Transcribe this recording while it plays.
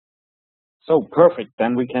So perfect,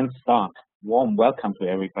 then we can start. Warm welcome to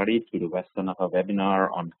everybody to the Westernacher webinar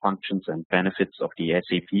on functions and benefits of the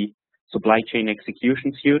SAP Supply Chain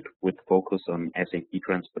Execution Suite with focus on SAP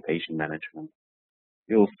Transportation Management.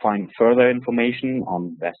 You'll find further information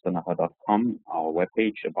on westernacher.com, our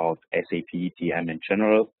webpage about SAP TM in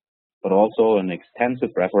general, but also an extensive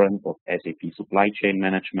reference of SAP Supply Chain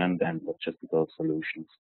Management and logistical solutions.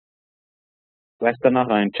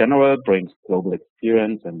 Westernacher in general brings global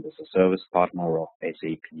experience and is a service partner of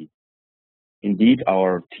SAP. Indeed,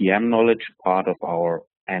 our TM knowledge, part of our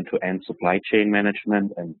end-to-end supply chain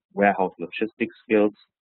management and warehouse logistics skills,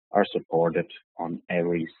 are supported on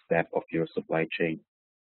every step of your supply chain.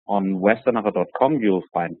 On westernacher.com, you'll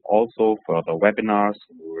find also further webinars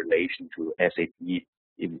in relation to SAP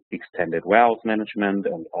Extended Warehouse Management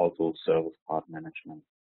and also Service Part Management.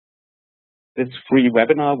 This free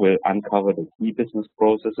webinar will uncover the key business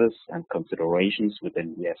processes and considerations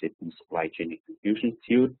within the SAP Supply Chain Execution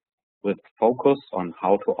Suite with focus on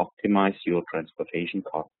how to optimize your transportation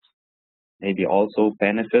costs. Maybe also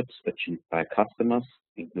benefits achieved by customers,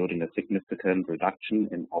 including a significant reduction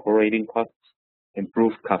in operating costs,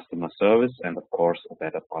 improved customer service, and of course, a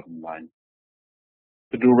better bottom line.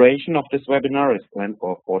 The duration of this webinar is planned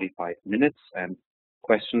for 45 minutes, and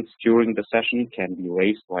questions during the session can be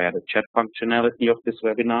raised via the chat functionality of this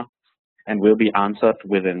webinar and will be answered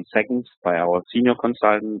within seconds by our senior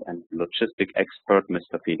consultant and logistic expert,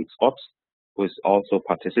 Mr. Felix Robs, who is also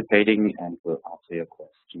participating and will answer your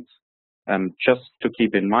questions. Just to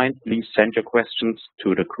keep in mind, please send your questions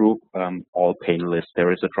to the group all panelists.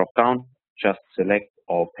 There is a drop-down. Just select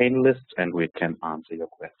all panelists and we can answer your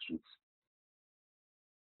questions.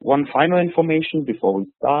 One final information before we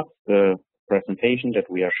start, the presentation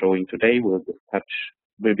that we are showing today will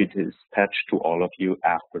be dispatched to all of you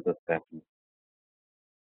after the session.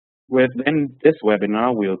 Within this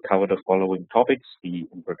webinar, we'll cover the following topics: the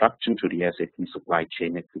introduction to the SAP Supply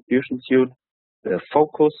Chain Execution Suite, the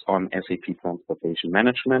focus on SAP Transportation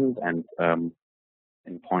Management, and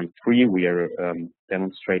in point 3, we are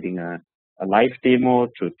demonstrating a live demo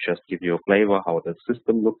to just give you a flavor how the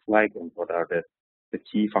system looks like and what are the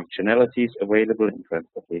key functionalities available in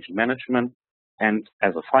transportation management. And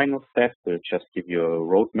as a final step, we'll just give you a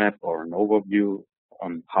roadmap or an overview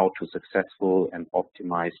on how to successful and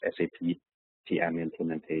optimize SAP TM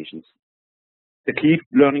implementations. The key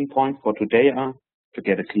learning points for today are to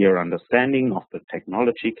get a clear understanding of the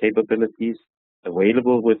technology capabilities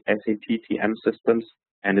available with SAP TM systems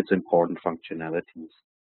and its important functionalities.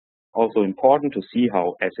 Also important to see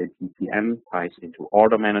how SAP TM ties into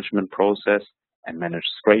order management process and manage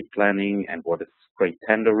freight planning and what is freight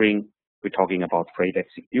tendering. We're talking about freight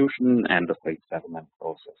execution and the freight settlement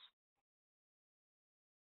process.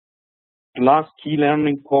 The last key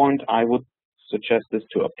learning point I would suggest is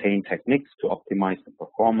to obtain techniques to optimize the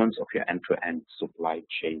performance of your end-to-end supply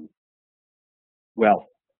chain. Well,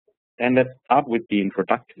 then let's start with the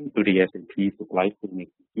introduction to the SAP Supply Chain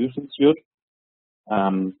Execution Suite.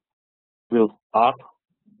 We'll start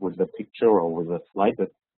with a picture or with a slide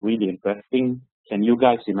that's really interesting. Can you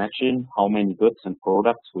guys imagine how many goods and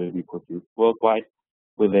products will be produced worldwide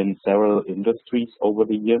within several industries over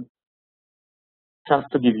the year? Just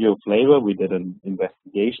to give you a flavor, we did an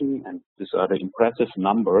investigation, and these are the impressive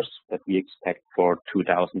numbers that we expect for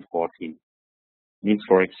 2014. Means,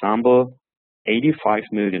 for example, 85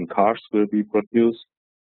 million cars will be produced,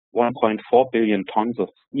 1.4 billion tons of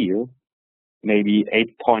steel, maybe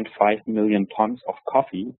 8.5 million tons of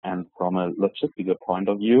coffee, and from a logistical point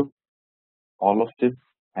of view, all of this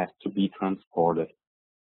has to be transported.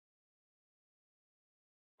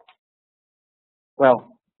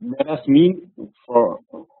 Well, that does mean for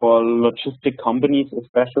logistic companies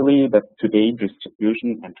especially that today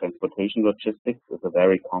distribution and transportation logistics is a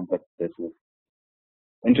very complex business.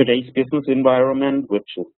 In today's business environment,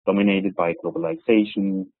 which is dominated by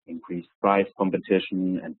globalization, increased price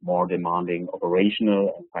competition, and more demanding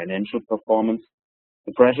operational and financial performance,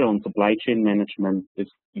 the pressure on supply chain management is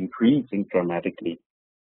increasing dramatically.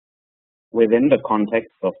 Within the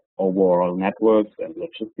context of overall networks and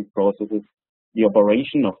logistic processes, the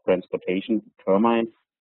operation of transportation determines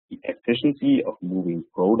the efficiency of moving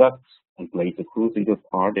products and plays a crucial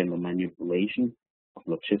part in the manipulation of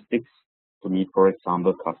logistics to meet, for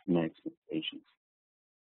example, customer expectations.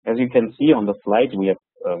 As you can see on the slide, we have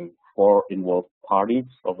 4 involved parties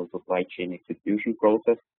of a supply chain execution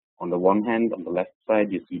process. On the one hand, on the left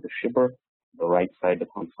side, you see the shipper, on the right side, the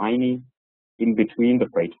consignee, in between the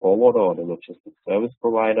freight forwarder or the logistics service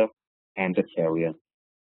provider, and the carrier.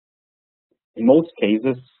 In most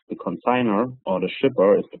cases, the consignor or the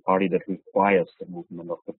shipper is the party that requires the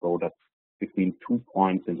movement of the product between 2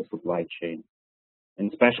 points in the supply chain.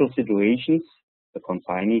 In special situations, the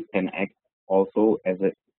consignee can act also as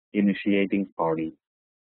an initiating party.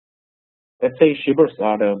 Let's say shippers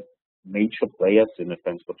are the major players in the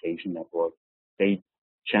transportation network. They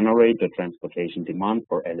generate the transportation demand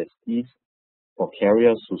for LSPs, for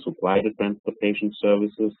carriers who supply the transportation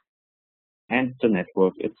services, and the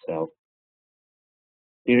network itself.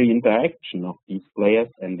 The interaction of these players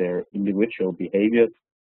and their individual behaviors,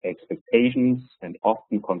 expectations, and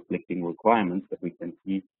often conflicting requirements that we can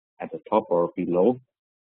see at the top or below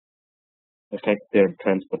affect their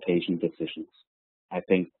transportation decisions. I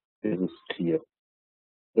think this is clear.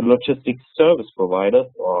 The logistics service provider,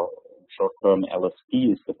 or short-term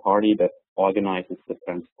LSP, is the party that organizes the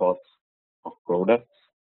transports of products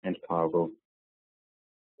and cargo.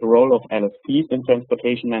 The role of LSPs in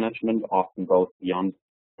transportation management often goes beyond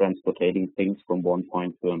transporting things from one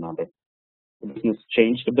point to another. The business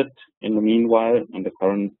changed a bit in the meanwhile, and the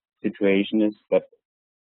current situation is that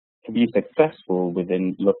to be successful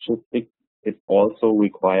within logistics, it also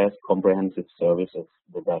requires comprehensive services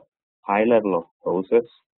with a high level of process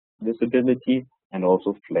visibility and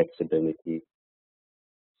also flexibility.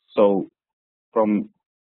 So from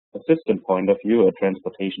a system point of view, a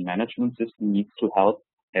transportation management system needs to help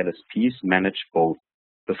LSPs manage both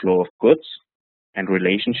the flow of goods and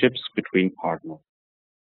relationships between partners.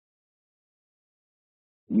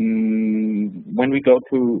 When we go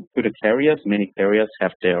to the carriers, many carriers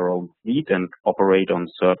have their own fleet and operate on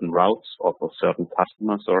certain routes or for certain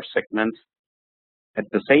customers or segments. At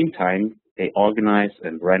the same time, they organize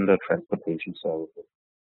and render transportation services.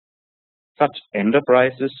 Such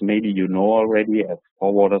enterprises, maybe you know already, as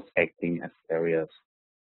forwarders acting as carriers.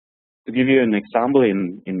 To give you an example,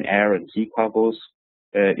 in air and sea cargo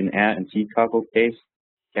case,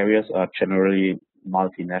 carriers are generally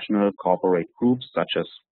multinational corporate groups such as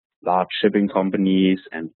large shipping companies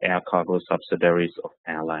and air cargo subsidiaries of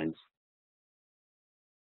airlines.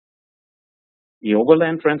 The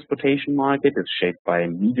overland transportation market is shaped by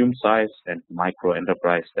medium-sized and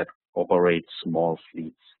micro-enterprise that operate small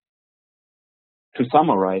fleets. To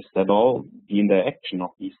summarize that all, the interaction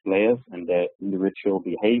of these players and their individual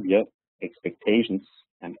behavior, expectations,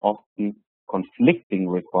 and often conflicting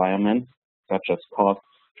requirements such as costs,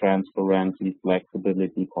 transparency,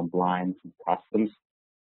 flexibility, compliance, and customs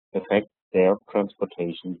affect their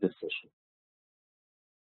transportation decisions.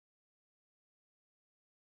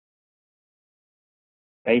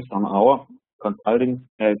 Based on our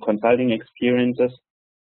consulting experiences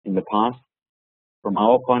in the past, from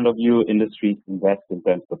our point of view, industries invest in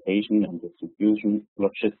transportation and distribution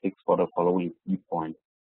logistics for the following key points.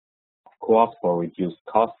 Of course, for reduced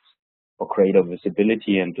costs, for greater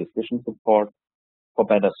visibility and decision support, for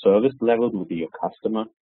better service level with your customer,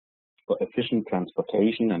 for efficient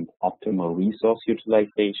transportation and optimal resource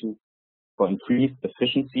utilization, for increased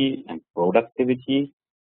efficiency and productivity,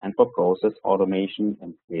 and for process automation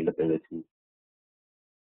and scalability.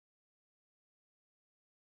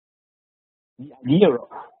 The idea of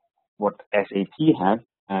what SAP has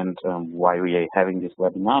and why we are having this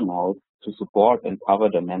webinar now to support and cover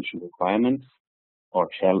the mentioned requirements, or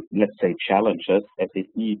let's say challenges.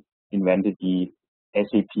 SAP invented the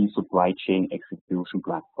SAP Supply Chain Execution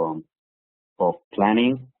Platform for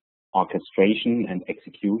planning, orchestration, and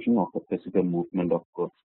execution of the physical movement of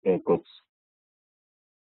goods.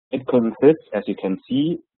 It consists, as you can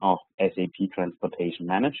see, of SAP Transportation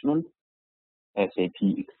Management, SAP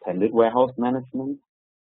Extended Warehouse Management,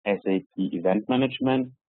 SAP Event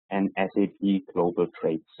Management, and SAP Global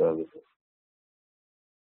Trade Services.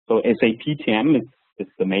 So SAP TM is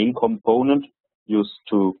the main component used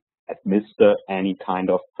to administer any kind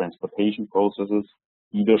of transportation processes,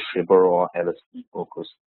 either shipper or LSP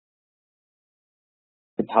focused.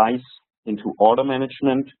 It ties into order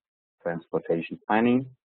management, transportation planning,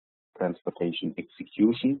 transportation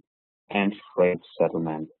execution, and freight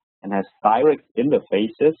settlement, and has direct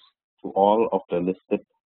interfaces to all of the listed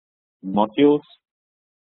modules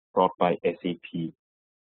brought by SAP.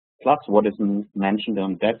 Plus, what is mentioned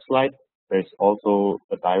on that slide, there is also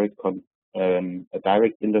a direct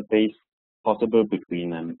interface possible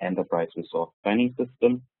between an enterprise resource planning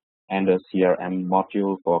system and a CRM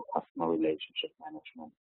module for customer relationship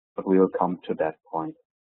management. But we will come to that point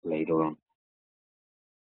later on.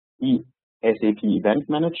 The SAP Event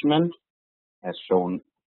Management, as shown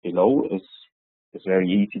below, is very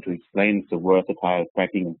easy to explain. It's a versatile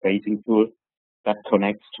tracking and tracing tool that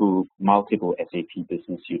connects to multiple SAP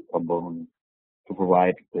business suite components to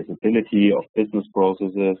provide visibility of business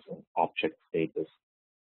processes and object status.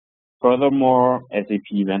 Furthermore,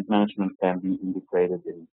 SAP Event Management can be integrated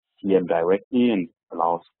in TM directly and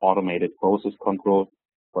allows automated process control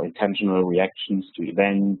for intentional reactions to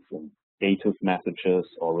events and status messages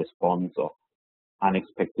or response of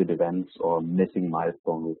unexpected events or missing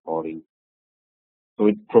milestone reporting. So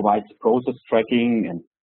it provides process tracking and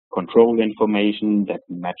control information that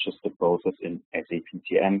matches the process in SAP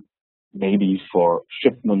TM, maybe for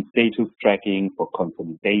shipment status tracking, for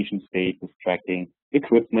consolidation status tracking,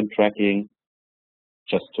 equipment tracking,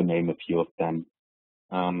 just to name a few of them.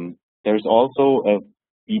 There's also a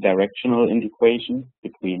bidirectional integration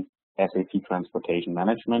between SAP Transportation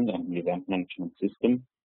Management and the Event Management System.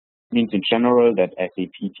 It means in general that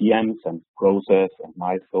SAP TM sends process and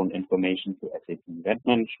milestone information to SAP Event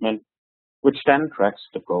Management, which then tracks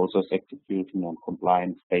the process execution and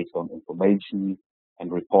compliance based on information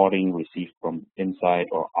and reporting received from inside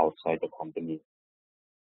or outside the company.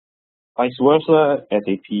 Vice versa,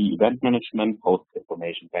 SAP Event Management posts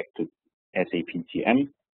information back to SAP TM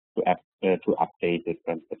to update the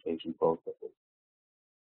transportation processes.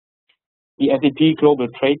 The SAP Global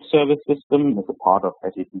Trade Service System is a part of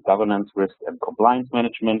SAP Governance, Risk and Compliance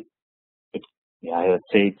Management. It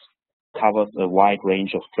covers a wide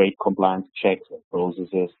range of trade compliance checks and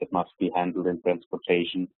processes that must be handled in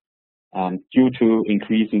transportation. And due to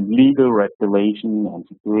increasing legal regulation and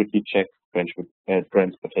security checks,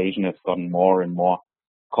 transportation has gotten more and more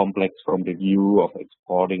complex from the view of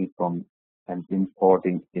exporting from and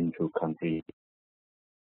importing into countries.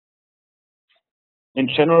 In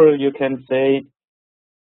general, you can say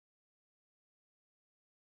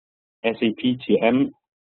SAP TM,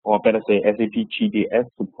 or better say SAP GDS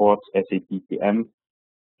supports SAP TM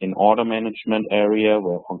in order management area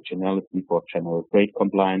where functionality for general trade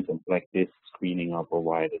compliance and blacklist screening are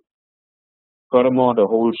provided. Furthermore, the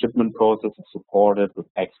whole shipment process is supported with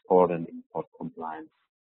export and import compliance.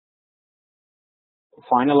 To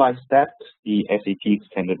finalize that, the SAP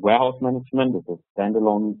Extended Warehouse Management is a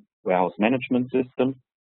standalone warehouse management system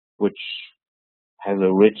which has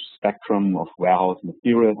a rich spectrum of warehouse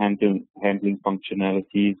material handling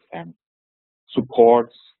functionalities and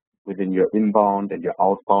supports within your inbound and your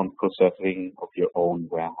outbound processing of your own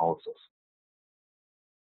warehouses.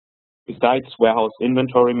 Besides warehouse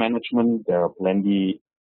inventory management, there are plenty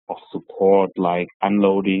of support like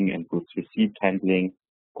unloading and goods received handling,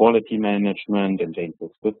 quality management and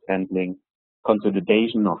dangerous goods handling,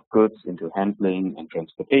 consolidation of goods into handling and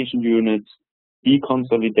transportation units,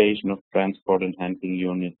 deconsolidation of transport and handling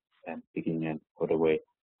units, and picking and put away.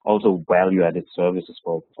 Also, value-added services,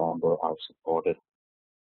 for example, are supported.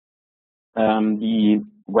 The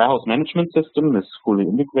warehouse management system is fully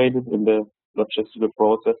integrated in the logistical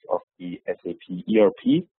process of the SAP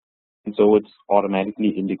ERP, and so it's automatically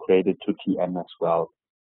integrated to TM as well.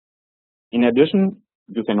 In addition,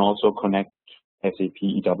 you can also connect SAP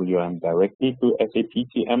EWM directly to SAP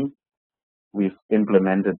TM. We've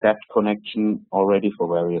implemented that connection already for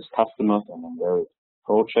various customers and on various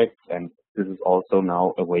projects, and this is also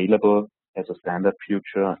now available as a standard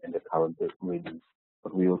feature in the current release.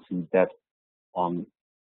 But we will see that on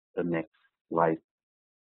the next slide.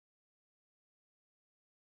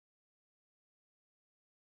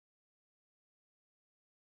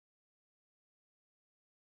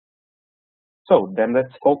 So then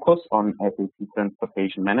let's focus on SAP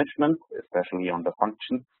Transportation Management, especially on the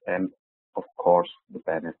functions and, of course, the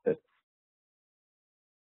benefits.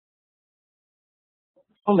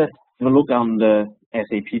 So let's have a look on the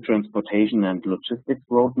SAP Transportation and Logistics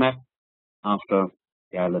roadmap. After,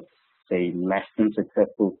 let's say, less than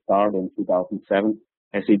successful start in 2007,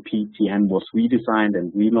 SAP TM was redesigned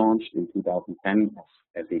and relaunched in 2010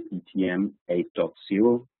 as SAP TM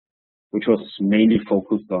 8.0. which was mainly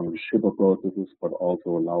focused on shipper processes, but also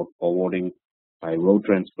allowed forwarding by road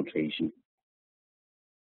transportation.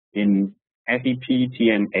 In SAP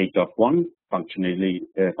TM 8.1,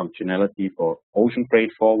 functionality for ocean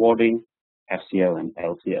freight forwarding, FCL and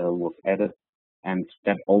LCL was added, and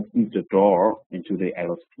that opened the door into the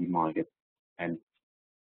LSP market. And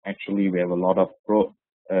actually, we have a lot of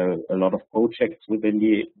projects within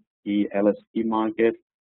the LSP market.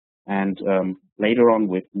 And later on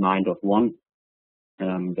with 9.1,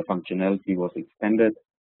 the functionality was extended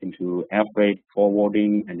into air freight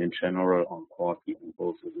forwarding and in general on core TM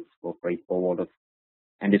processes for freight forwarders.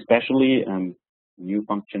 And especially new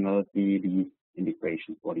functionality, the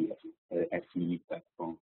integration for the SCE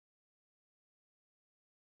platform.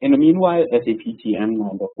 In the meanwhile, SAP TM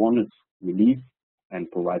 9.1 is released and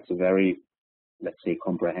provides a very, let's say,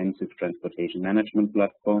 comprehensive transportation management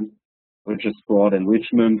platform, which is broad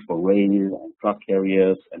enrichment for rail and truck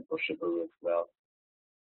carriers and for shippers as well.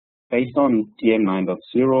 Based on TM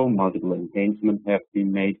 9.0, multiple enhancements have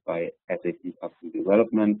been made by SAP Custom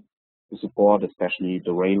Development, to support especially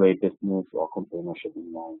the railway business or container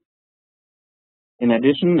shipping lines. In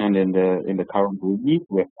addition, and in the current release,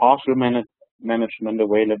 we have partial management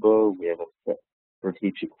available. We have a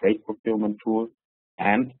strategic freight procurement tool,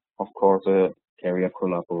 and of course a carrier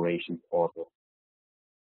collaboration portal.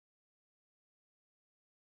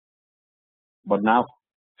 But now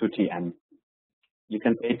to TM. You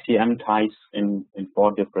can say TM ties in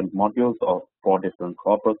 4 different modules or 4 different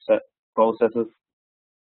corporate processes.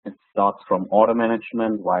 It starts from order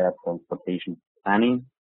management via transportation planning,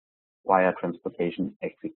 via transportation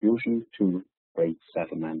execution to freight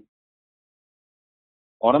settlement.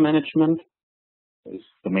 Order management is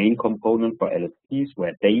the main component for LSPs,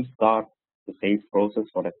 where they start the sales process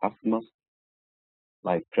for their customers,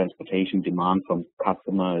 like transportation demand from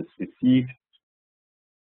customer is received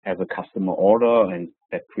as a customer order, and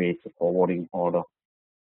that creates a forwarding order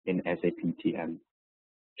in SAP TM.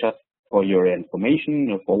 Just for your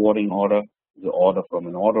information, a forwarding order is an order from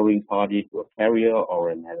an ordering party to a carrier or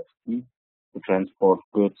an LSP to transport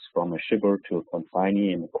goods from a shipper to a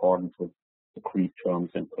consignee in accordance with agreed terms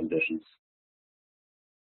and conditions.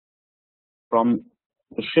 From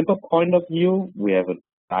the shipper point of view, we have a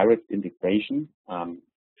direct integration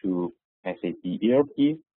to SAP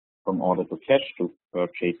ERP, from order to cash to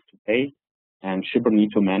purchase to pay, and shipper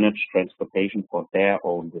need to manage transportation for their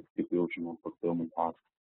own distribution and procurement tasks.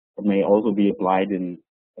 It may also be applied in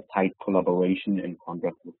a tight collaboration in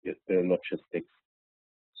contract with the logistics.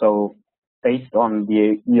 So based on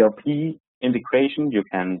the ERP integration, you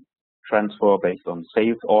can transfer based on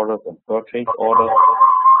sales orders and purchase orders,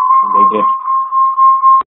 and they get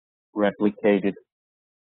replicated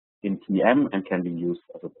in TM and can be used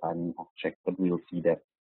as a planning object, but we'll see that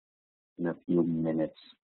in a few minutes.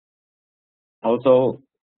 Also,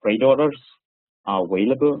 freight orders are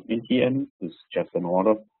available in TM. This is just an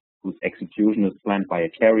order whose execution is planned by a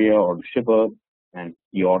carrier or the shipper, and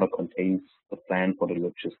the order contains the plan for the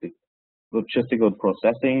logistical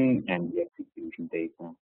processing and the execution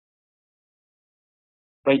data.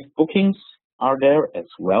 Freight bookings are there as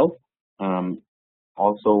well,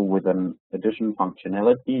 also with an additional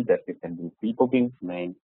functionality that you can do pre-bookings.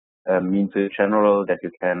 Means in general that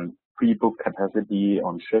you can pre-book capacity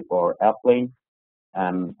on ship or airplane,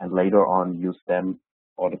 and later on use them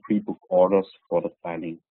or the pre-book orders for the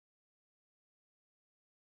planning.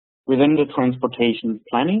 Within the transportation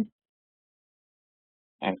planning,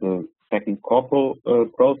 as a second corporate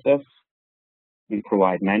process, we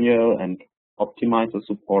provide manual and optimizer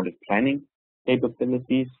supported planning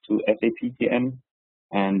capabilities to SAP TM,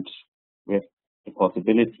 and we have the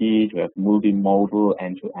possibility to have multimodal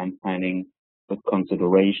end-to-end planning with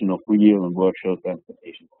consideration of real and virtual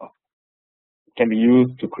transportation costs. It can be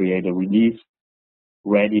used to create a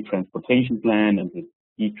release-ready transportation plan and to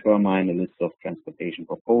determine a list of transportation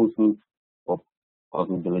proposals for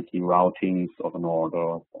possibility routings of an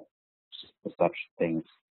order, for such things.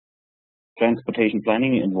 Transportation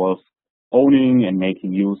planning involves owning and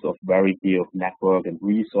making use of variety of network and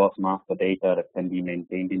resource master data that can be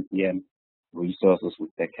maintained in TM, resources with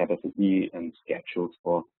their capacity and schedules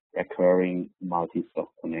for recurring multi-stop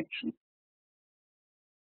connection.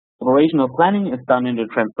 Operational planning is done in the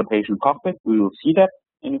transportation cockpit. We will see that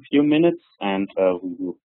in a few minutes, and we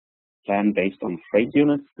will plan based on freight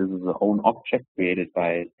units. This is a own object created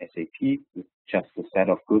by SAP with just a set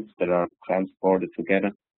of goods that are transported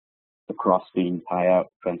together across the entire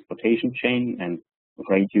transportation chain, and the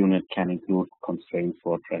freight unit can include constraints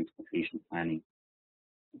for transportation planning.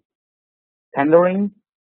 Tendering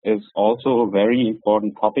is also a very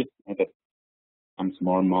important topic that becomes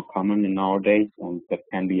more and more common in nowadays, and that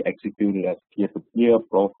can be executed as peer-to-peer,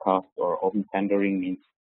 broadcast, or open tendering. Means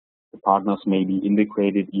the partners may be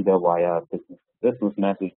integrated either via business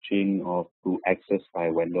messaging or through access by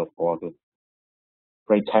vendor portal.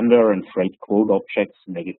 Freight tender and freight quote objects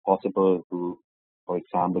make it possible to, for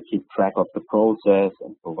example, keep track of the process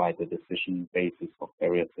and provide the decision basis for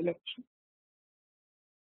carrier selection.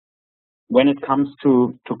 When it comes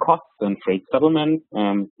to costs and freight settlement,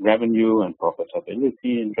 revenue and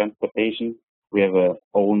profitability in transportation, we have our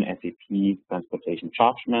own SAP transportation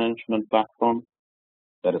charge management platform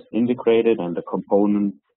that is integrated, and the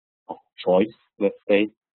component of choice, let's say,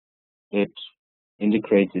 it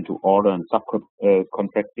integrates into order and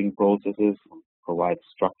subcontracting processes, and provides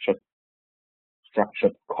structured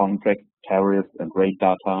contract, tariff, and rate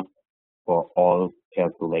data for all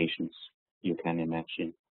calculations you can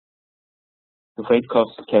imagine. The freight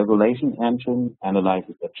cost calculation engine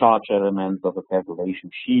analyzes the charge elements of a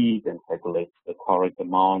calculation sheet and calculates the correct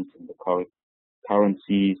amounts in the correct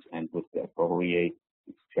currencies and with the appropriate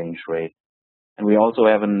exchange rate. And we also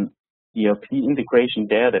have an ERP integration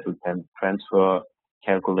there that we can transfer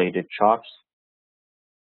calculated charges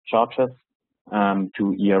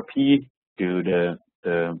to ERP, do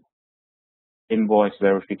the invoice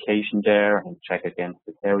verification there and check against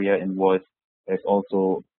the carrier invoice. There's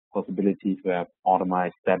also possibility to have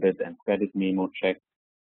automated debit and credit memo checks.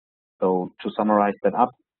 So to summarize that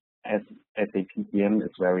up, as SAP TM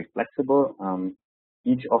is very flexible,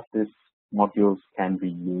 each of these modules can be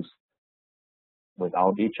used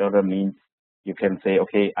without each other. Means you can say,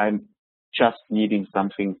 okay, I'm just needing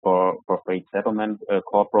something for freight settlement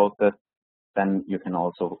core process. Then you can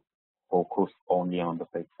also focus only on the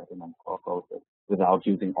freight settlement core process without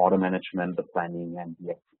using order management, the planning, and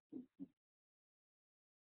the execution.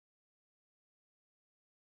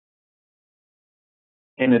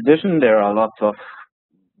 In addition, there are lots of,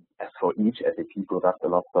 as for each SAP product,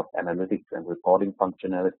 lots of analytics and reporting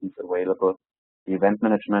functionalities available. The event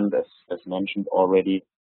management, as mentioned already,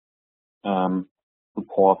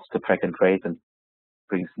 supports the track and trace and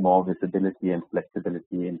brings more visibility and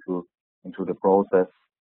flexibility into the process.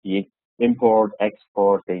 The import,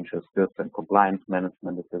 export, dangerous goods, and compliance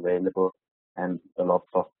management is available, and a lot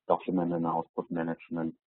of document and output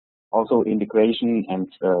management. Also, integration and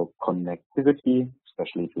connectivity,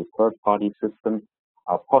 especially to third-party systems,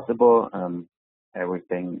 are possible.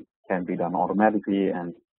 Everything can be done automatically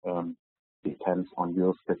and depends on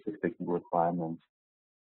your specific requirements.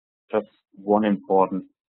 Just one important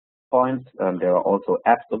point, there are also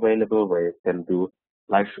apps available where you can do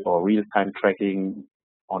live or real-time tracking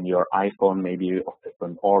on your iPhone, maybe of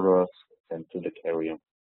different orders sent to the carrier.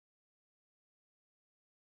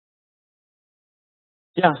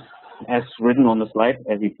 Yeah, as written on the slide,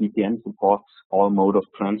 SAP TM supports all mode of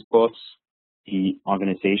transports. The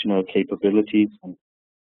organizational capabilities and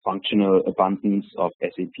functional abundance of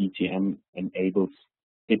SAP TM enables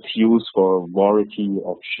its use for a variety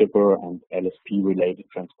of shipper and LSP-related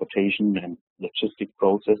transportation and logistic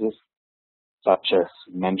processes, such as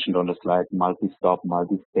mentioned on the slide, multi-stop,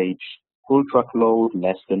 multi-stage, full truckload,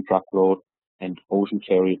 less than truckload, and ocean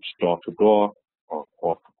carriage door-to-door or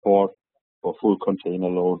port-to-port, for full container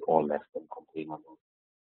load or less than container load.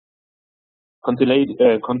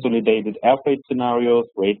 Consolidated air freight scenarios,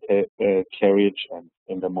 rate carriage, and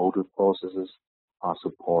intermodal processes are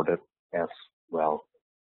supported as well.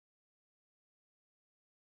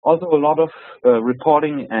 Also, a lot of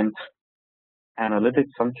reporting and analytics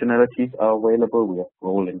functionalities are available. We have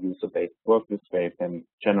role and user-based workflows where you can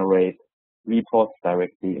generate reports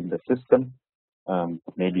directly in the system,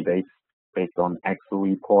 maybe based on Excel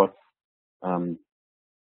reports.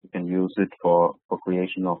 You can use it for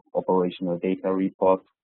creation of operational data reports.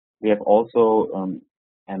 We have also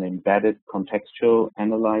an embedded contextual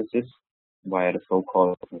analysis via the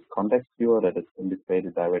so-called context viewer that is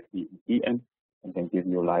integrated directly in TM and can give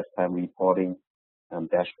you lifetime reporting,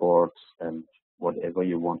 dashboards, and whatever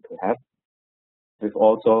you want to have. There's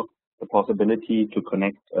also the possibility to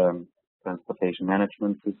connect transportation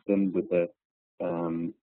management system with the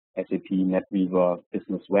SAP NetWeaver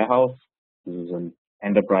Business Warehouse. This is an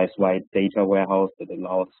enterprise-wide data warehouse that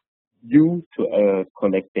allows you to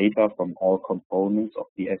collect data from all components of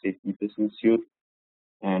the SAP Business Suite,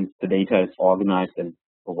 and the data is organized and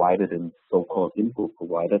provided in so-called input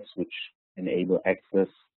providers, which enable access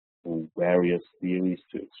to various theories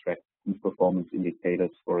to extract key performance indicators,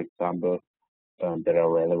 for example, that are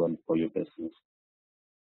relevant for your business.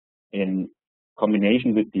 In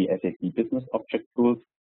combination with the SAP Business Object tools,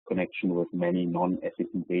 connection with many non-SAP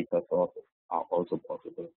data sources are also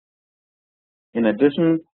possible. In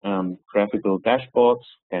addition, graphical dashboards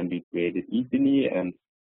can be created easily, and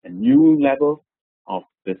a new level of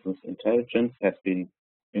business intelligence has been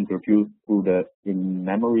introduced through the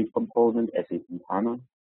in-memory component SAP HANA.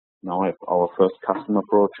 Now I have our first customer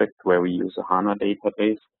project where we use a HANA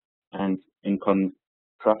database, and in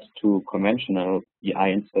contrast to conventional BI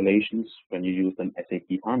installations, when you use an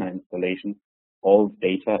SAP HANA installation, all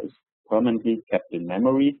data is permanently kept in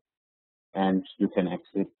memory and you can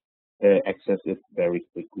access it very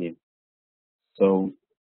quickly. So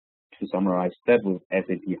to summarize that, with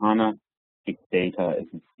SAP HANA, big data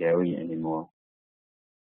isn't scary anymore.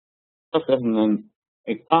 Just as an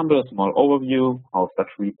example, a small overview, how such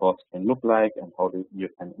reports can look like and how you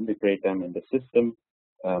can integrate them in the system.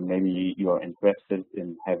 Maybe you are interested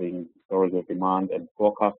in having historical demand and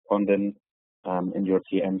forecast content in your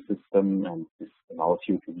TM system, and this allows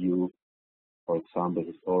you to view, for example,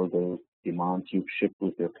 historical demand you've shipped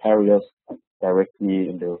with your carriers directly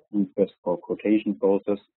in the request for quotation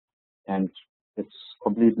process. And it's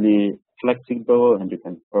completely flexible, and you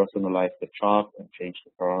can personalize the chart and change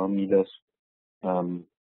the parameters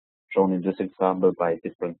shown in this example by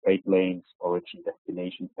different freight lanes, origin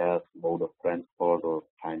destination pairs, mode of transport, or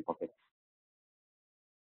time pockets.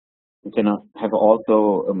 You can have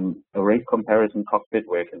also a rate comparison cockpit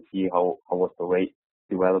where you can see how was the rate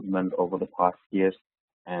development over the past years.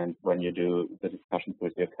 And when you do the discussions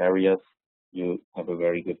with your carriers, you have a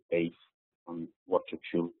very good base on what to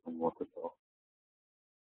choose and what to do.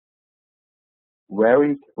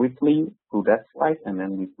 Very quickly through that slide, and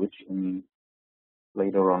then we switch in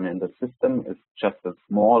later on in the system. It's just a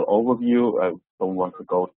small overview. I don't want to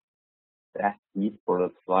go that deep for the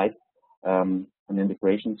slide. An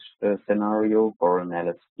integration scenario for an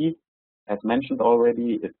LSP. As mentioned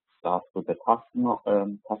already, it starts with a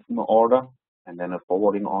customer order, and then a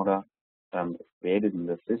forwarding order is created in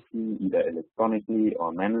the system, either electronically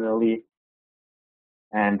or manually.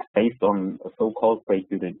 And based on a so-called freight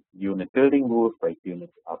unit building rule, freight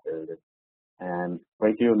units are built. And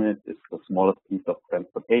freight unit is the smallest piece of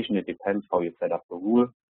transportation. It depends how you set up the rule.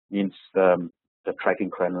 Means the tracking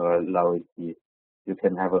granularity. You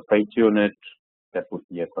can have a freight unit that would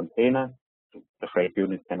be a container. The freight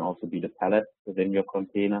unit can also be the pallet within your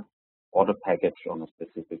container, or the package on a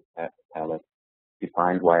specific pallet,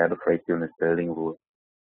 defined via the freight unit building rule.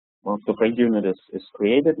 Once the freight unit is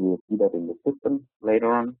created, we will see that in the system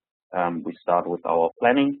later on. We start with our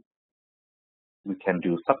planning. We can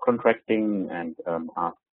do subcontracting and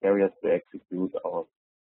ask carriers to execute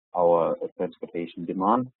our transportation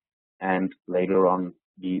demand. And later on,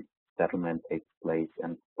 the settlement takes place.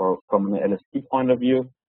 And from an LSP point of view,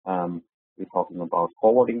 we're talking about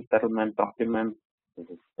forwarding settlement documents. This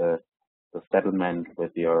is the settlement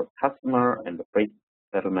with your customer, and the freight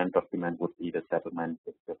settlement document would be the settlement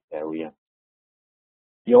with the carrier.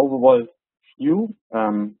 The overall view,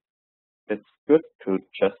 it's good to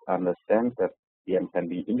just understand that TM can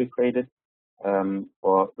be integrated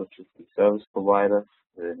for logistic service providers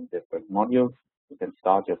in different modules. You can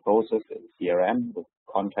start your process in CRM with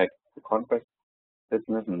contact to contract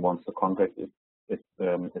business, and once the contract is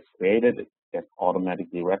created, it gets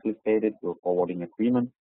automatically replicated to a forwarding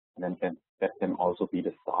agreement, and then that can also be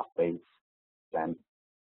the start base plan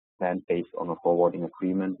based on a forwarding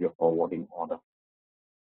agreement, your forwarding order.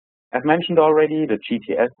 As mentioned already, the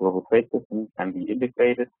GTS global trade system can be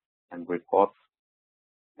integrated and reports,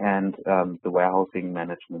 and the warehousing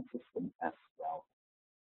management system as well.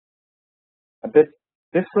 A bit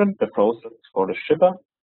different, the process for the shipper,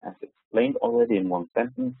 as explained already in one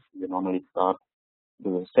sentence. You normally start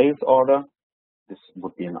with a sales order. This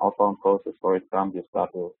would be an outbound process, for example. You start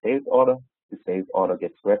with a sales order. The sales order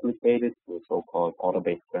gets replicated to a so-called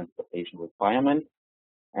order-based transportation requirement.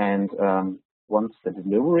 And once the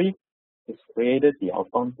delivery is created, the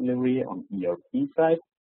outbound delivery on ERP side,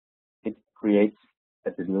 it creates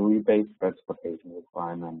a delivery-based transportation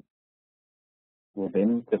requirement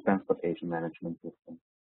within the transportation management system.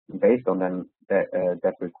 And based on then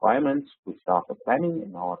that requirement, we start the planning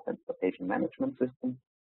in our transportation management system,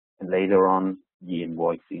 and later on the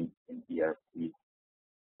invoicing in ERP.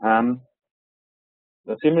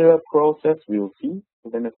 The similar process we will see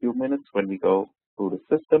within a few minutes when we go through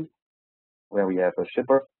the system, where we have a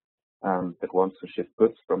shipper that wants to ship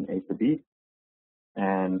goods from A to B.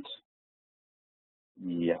 And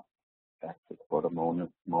yeah, that's it for the moment.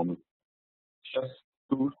 Just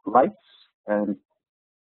 2 slides, and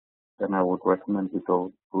then I would recommend we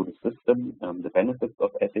go through the system, the benefits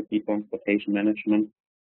of SAP Transportation Management.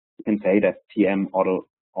 You can say that TM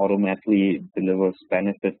automatically delivers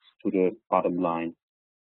benefits to the bottom line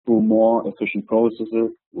through more efficient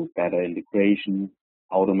processes, through better integration,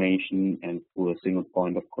 automation, and through a single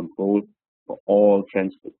point of control for all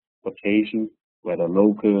transportation, whether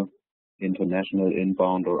local, international,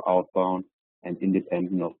 inbound or outbound, and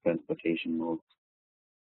independent of transportation modes.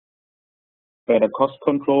 Better cost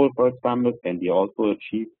control, for example, can be also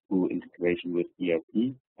achieved through integration with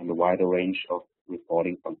ERP and a wider range of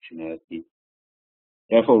reporting functionality.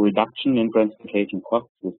 Therefore, reduction in transportation costs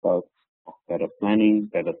results of better planning,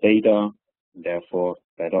 better data, and therefore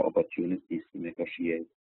better opportunities to negotiate.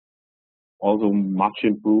 Also, much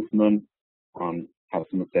improvement on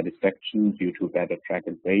customer satisfaction due to better track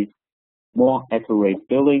and trace, more accurate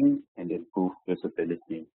billing, and improved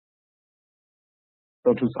visibility.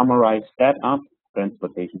 So to summarize that up,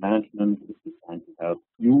 transportation management is designed to help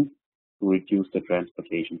you to reduce the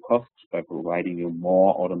transportation costs by providing you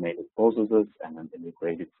more automated processes and an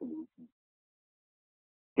integrated solution.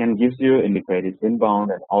 It gives you integrated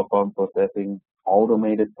inbound and outbound processing,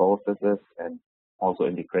 automated processes, and also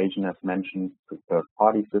integration, as mentioned, to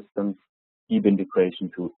third-party systems, deep integration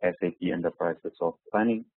to SAP Enterprise Resource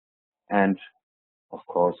Planning, and of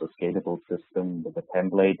course, a scalable system with a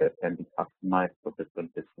template that can be customized for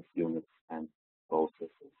different business units and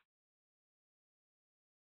processes.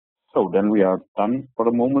 So then we are done for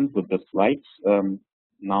the moment with the slides.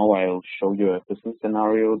 Now I'll show you a business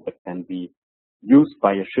scenario that can be used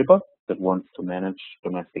by a shipper that wants to manage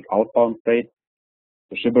domestic outbound freight.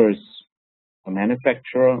 The shipper is a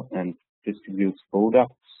manufacturer and distributes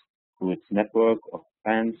products through its network of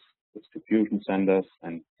plants, distribution centers,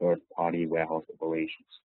 and third-party warehouse operations.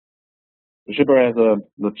 The shipper has a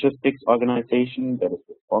logistics organization that is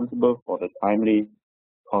responsible for the timely,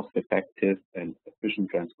 cost-effective, and efficient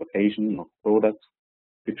transportation of products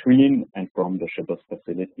between and from the shipper's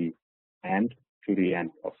facility and to the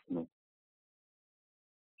end customer.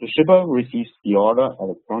 The shipper receives the order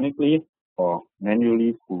electronically or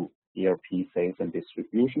manually through ERP sales and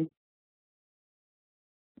distribution,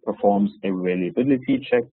 performs availability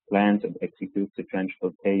checks, plans and executes the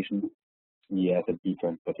transportation via the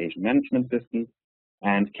transportation management system,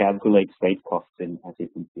 and calculates freight costs in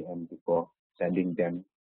SAP TM before sending them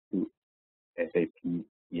to SAP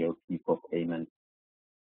ERP for payment.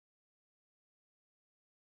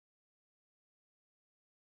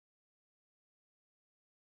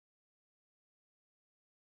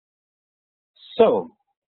 So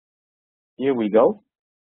here we go.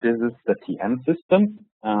 This is the TM system.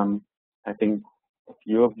 I think a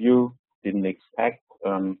few of you didn't expect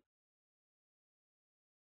a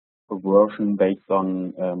version based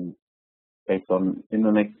on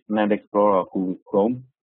Internet Explorer or Google Chrome.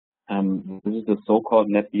 This is the so-called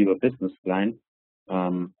NetWeaver business client.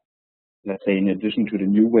 Let's say in addition to the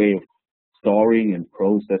new way of storing and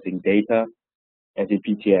processing data,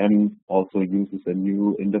 SAP TM also uses a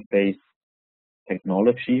new interface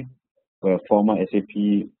technology where former SAP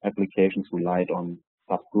applications relied on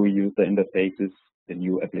SAP GUI user interfaces. The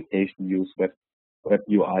new application uses web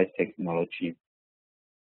UI technology.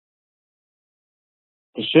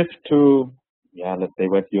 The shift to, let's say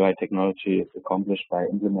web UI technology is accomplished by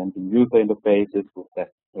implementing user interfaces with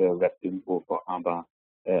WebInfo for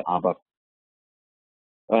ABAP.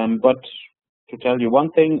 But to tell you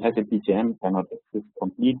one thing, SAP TM cannot exist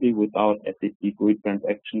completely without SAP GUI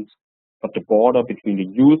transactions, but the border between the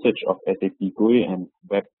usage of SAP GUI and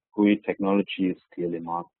web GUI technology is clearly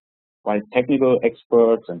marked. While technical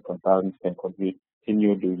experts and consultants can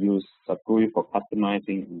continue to use SAP GUI for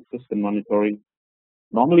customizing and system monitoring,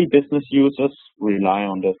 normally business users rely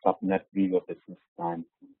on the SAP NetWeaver business client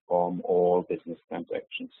to perform all business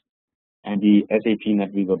transactions. And the SAP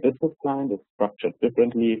NetWeaver business client is structured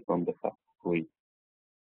differently from the SAP GUI.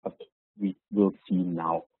 But we will see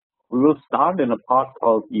now. We will start in a part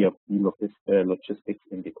called ERP logistics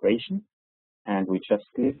integration, and we just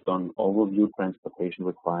clicked on overview transportation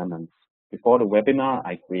requirements. Before the webinar,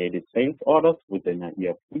 I created sales orders within an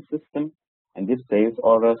ERP system, and these sales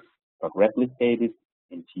orders got replicated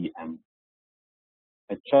in TM.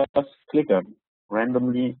 I just click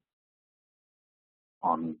randomly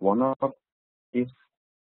on one of these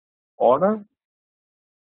orders,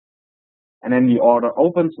 and then the order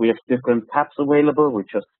opens. We have different tabs available. We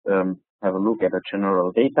just have a look at a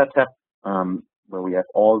general data tab where we have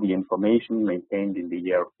all the information maintained in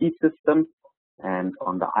the ERP system. And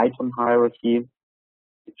on the item hierarchy,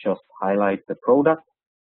 we just highlight the product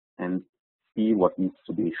and see what needs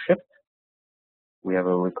to be shipped. We have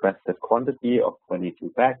a requested quantity of 22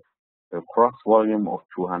 bags, a cross volume of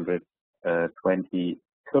 220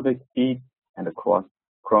 cubic feet, and a cross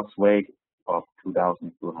weight of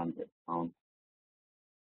 2,200 pounds.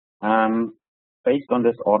 Based on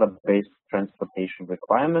this order-based transportation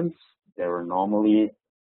requirements, there are normally,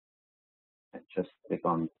 I just click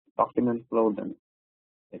on document flow, then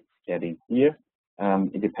it's getting here.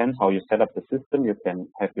 It depends how you set up the system. You can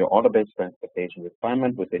have your order-based transportation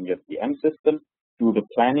requirement within your TM system. Do the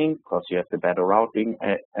planning, because you have the better routing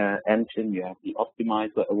engine, you have the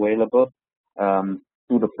optimizer available.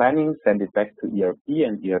 Do the planning, send it back to ERP,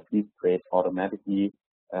 and ERP creates automatically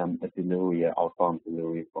a delivery, an outbound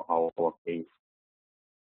delivery for our case.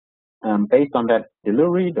 Based on that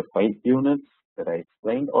delivery, the freight units that I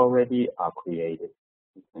explained already are created.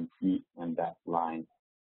 You can see in that line.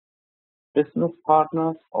 Business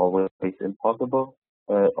partners, always important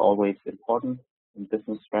in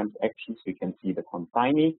business transactions. We can see the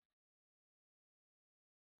consignee,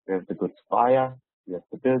 we have the goods buyer, we have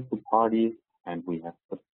the bill to party, and we have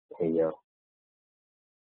the payer.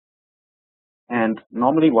 And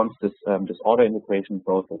normally, once this order integration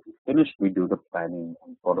process is finished, we do the planning.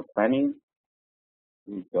 And for the planning,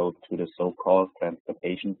 we go to the so-called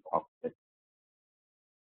transportation cockpit.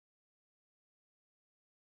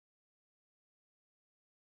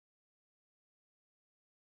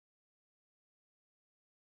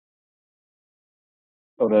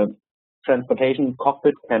 So the transportation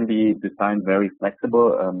cockpit can be designed very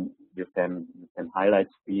flexible. You can highlight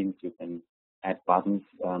screens, you can add buttons.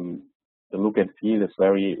 The look and feel is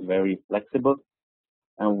very flexible.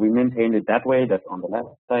 And we maintain it that way that on the left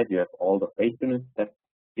side you have all the freight units that's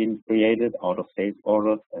been created out of sales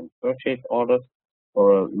orders and purchase orders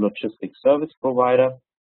for a logistics service provider.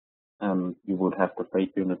 You would have the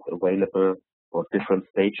freight units available for different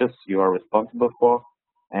stages you are responsible for,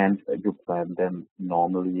 and you plan them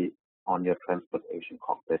normally on your transportation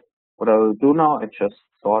cockpit. What I will do now, I just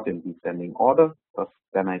sort in descending order, because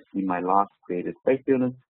then I see my last created freight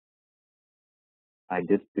units I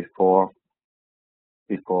did before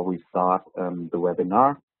we start the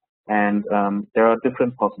webinar. And there are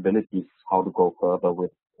different possibilities how to go further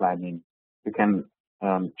with planning. You can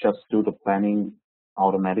just do the planning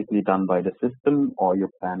automatically done by the system, or you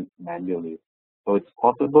plan manually. So it's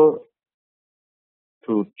possible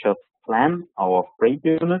to just plan our freight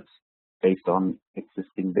units based on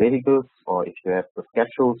existing vehicles, or if you have the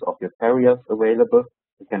schedules of your carriers available,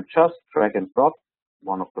 you can just drag and drop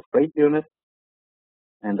one of the freight units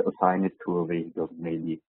and assign it to a vehicle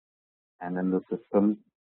maybe. And then the system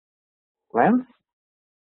plans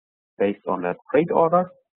based on that freight order.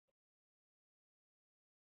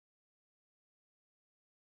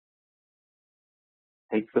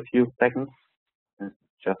 Takes a few seconds. It's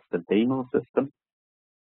just a demo system.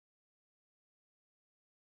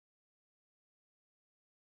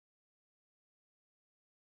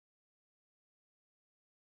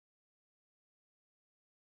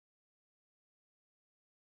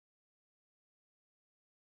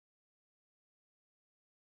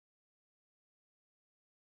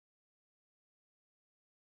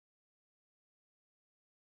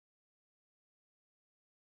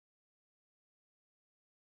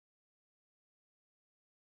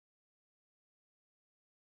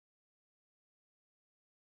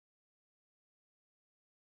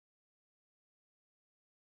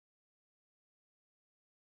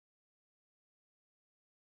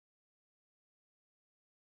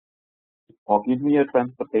 Or give me a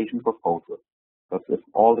transportation proposal. Because if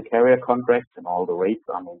all the carrier contracts and all the rates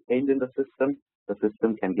are maintained in the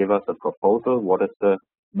system can give us a proposal. What is the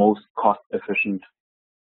most cost efficient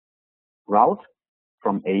route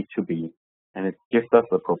from A to B? And it gives us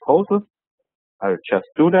a proposal. I'll just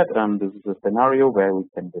do that. This is a scenario where we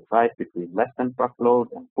can decide between less than truckload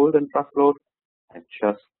and full than truckload, and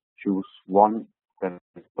just choose one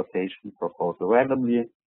transportation proposal randomly.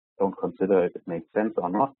 Don't consider if it makes sense or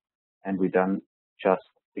not. And we then just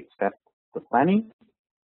accept the planning.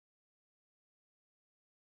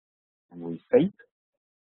 And we save.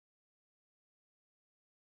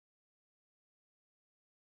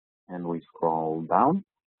 And we scroll down.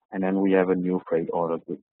 And then we have a new freight order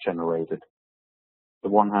generated. The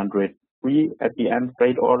 103 at the end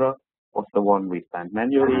freight order was the one we planned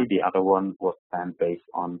manually. The other one was planned based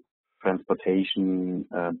on transportation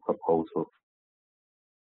proposals.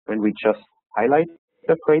 When we just highlight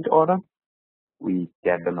the freight order, we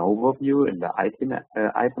get an overview in the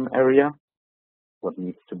item area, what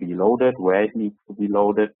needs to be loaded, where it needs to be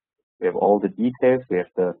loaded. We have all the details. We have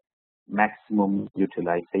the maximum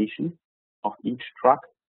utilization of each truck,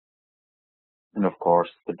 and of course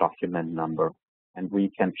the document number. And we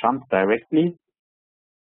can jump directly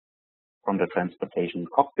from the transportation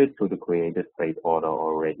cockpit to the created freight order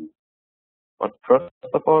already. But first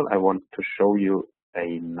of all, I want to show you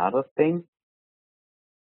another thing.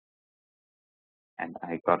 And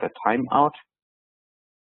I got a timeout.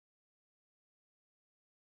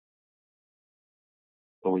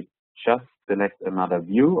 So we just select another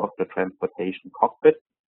view of the transportation cockpit.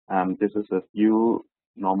 This is a view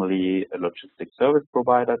normally a logistics service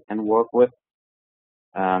provider can work with.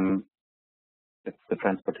 It's the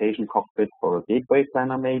transportation cockpit for a gateway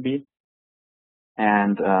planner maybe.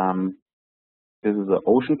 And this is an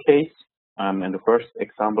ocean case. In the first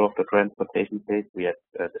example of the transportation case, we had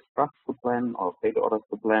the trucks to plan or freight orders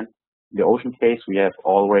to plan. In the ocean case, we have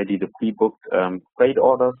already the pre-booked freight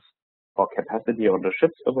orders or capacity on the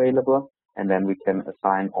ships available. And then we can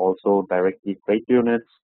assign also directly freight units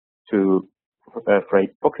to freight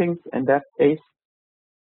bookings in that case.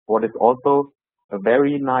 What is also a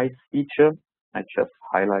very nice feature, I just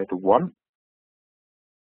highlight one.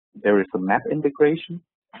 There is a map integration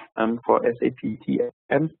for SAP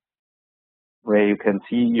TM, where you can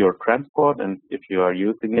see your transport, and if you are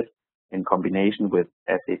using it in combination with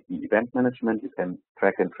SAP Event Management, you can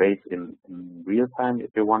track and trace in real time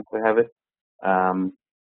if you want to have it.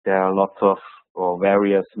 There are lots of or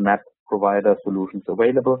various map provider solutions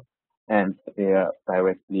available, and they are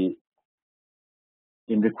directly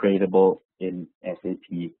integratable in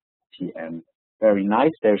SAP TM. very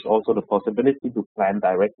nice. There's also the possibility to plan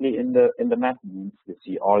directly in the map. It means you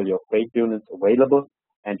see all your freight units available,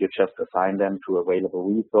 and you just assign them to available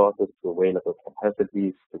resources, to available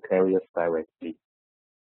capacities, to carriers directly.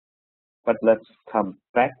 But let's come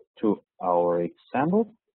back to our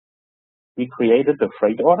example. We created the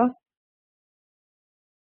freight order.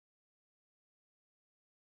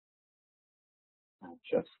 And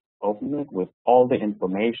just open it with all the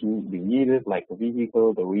information we needed, like the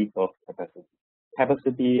vehicle, the resource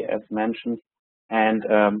capacity as mentioned, and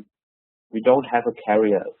we don't have a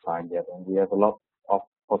carrier assigned yet, and we have a lot of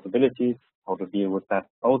possibilities how to deal with that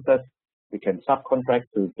process. We can subcontract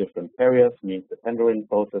to different carriers, means the tendering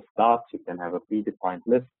process starts. You can have a predefined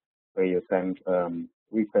list where you send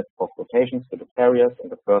requests for quotations to the carriers,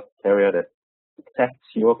 and the first carrier that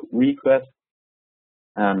accepts your request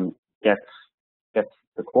gets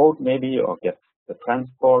the quote maybe, or gets the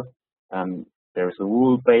transport. There is a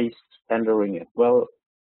rule-based tendering as well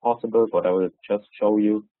possible, but I will just show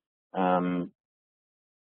you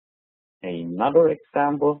another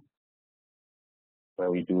example where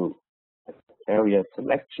we do a carrier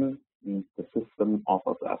selection. Means the system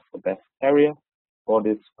offers us the best carrier for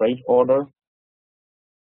this freight order.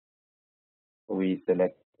 So we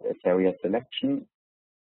select a carrier selection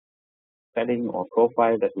setting or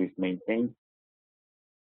profile that we've maintained.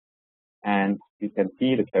 And you can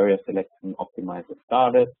see the carrier selection optimizer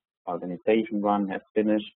started, organization run has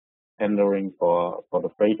finished, tendering for the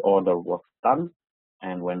freight order was done.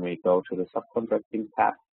 And when we go to the subcontracting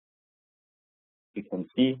tab, you can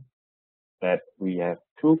see that we have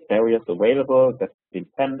two carriers available that's been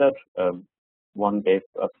tendered. One gave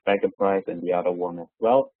us back a price and the other one as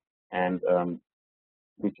well. And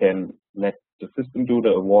we can let the system do the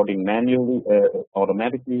awarding manually,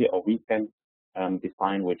 automatically, or we can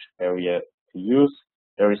define which carrier to use.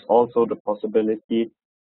 There is also the possibility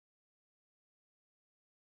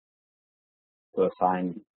to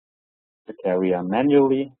assign the carrier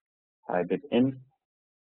manually. Type it in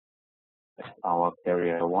as our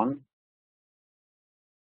carrier 1.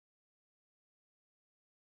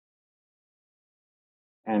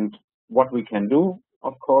 And what we can do,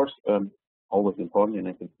 of course, always important, and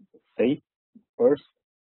I think it's safe first.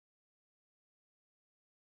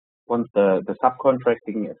 Once the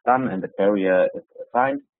subcontracting is done and the carrier is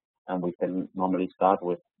assigned, and we can normally start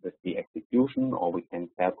with the execution, or we can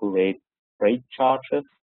calculate freight charges.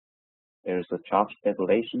 There is a charge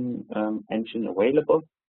calculation engine available.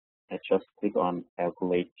 I just click on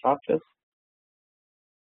calculate charges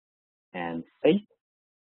and save.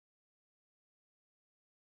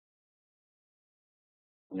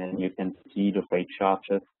 And then you can see the freight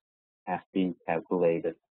charges have been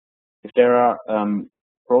calculated. If there are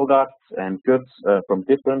products and goods from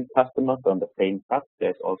different customers on the same truck,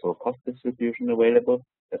 there's also a cost distribution available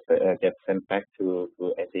that gets sent back to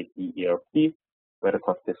SAP ERP, where the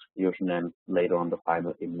cost distribution and later on the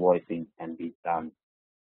final invoicing can be done.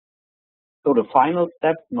 So the final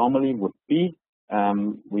step normally would be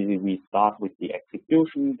we start with the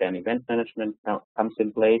execution, then event management comes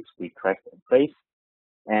in place, we track and trace,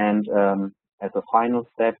 and as a final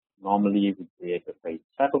step, normally we create a freight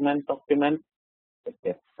settlement document that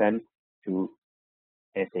gets sent to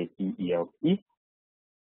SAP ERP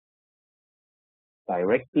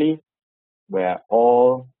directly, where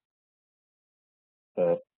all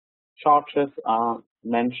the charges are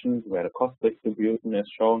mentioned, where the cost distribution is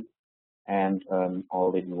shown, and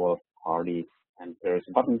all the involved parties. And there is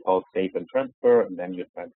a button called Save and Transfer, and then you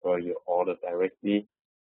transfer your order directly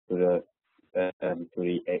to the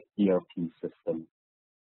ERP system.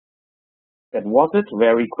 That was it.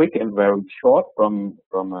 Very quick and very short from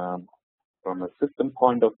a system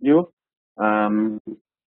point of view.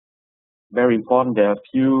 Very important. There are a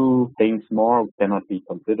few things more cannot be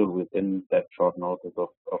considered within that short notice of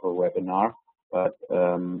a webinar, but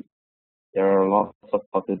there are lots of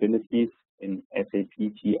possibilities in SAP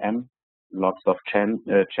TM, lots of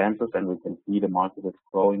chances, and we can see the market is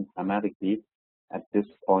growing dramatically at this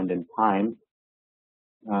point in time.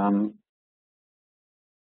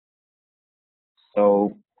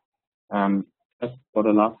 So just for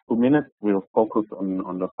the last 2 minutes, we'll focus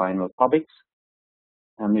on the final topics.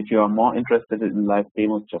 And if you are more interested in live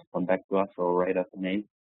demos, just come back to us or write us a mail.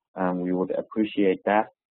 We would appreciate that.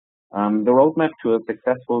 The roadmap to a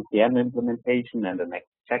successful TM implementation and the next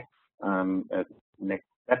checks, next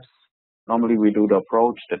steps. Normally we do the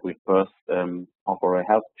approach that we first offer a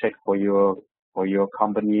health check for your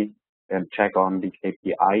company, and check on the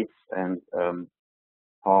KPIs and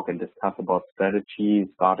talk and discuss about strategy,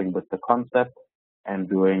 starting with the concept and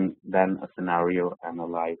doing then a scenario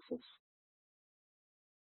analysis.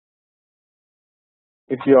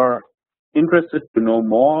 If you are Interested to know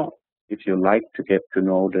more? If you like to get to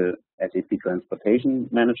know the SAP Transportation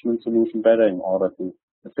Management solution better in order to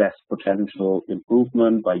assess potential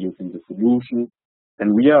improvement by using the solution,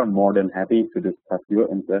 then we are more than happy to discuss your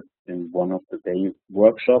interest in one of the day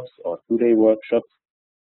workshops or 2-day workshops.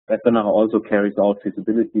 Westernacher also carries out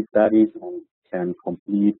feasibility studies and can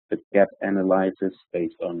complete the gap analysis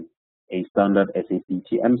based on a standard SAP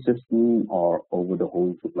TM system or over the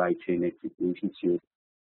whole supply chain execution suite.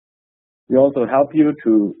 We also help you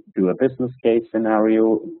to do a business case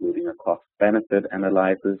scenario, including a cost-benefit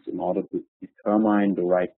analysis in order to determine the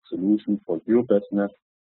right solution for your business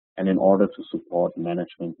and in order to support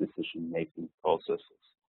management decision-making processes.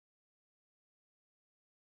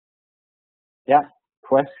 Yeah,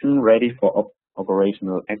 question ready for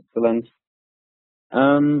operational excellence.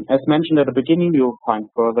 As mentioned at the beginning, you'll find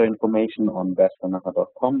further information on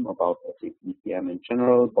westernacher.com about SAP PM in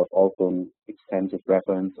general, but also an extensive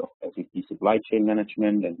reference of SAP supply chain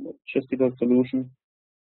management and logistical solutions.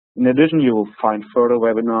 In addition, you will find further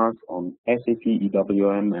webinars on SAP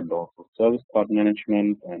EWM and also service part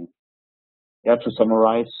management. And yeah, to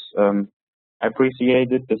summarize, I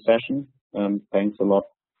appreciated the session. Thanks a lot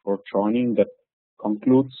for joining. That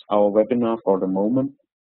concludes our webinar for the moment.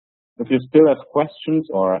 If you still have questions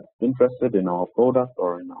or are interested in our product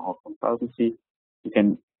or in our consultancy, you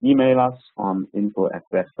can email us on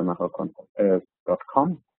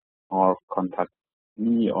info@westernacher.com or contact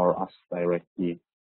me or us directly.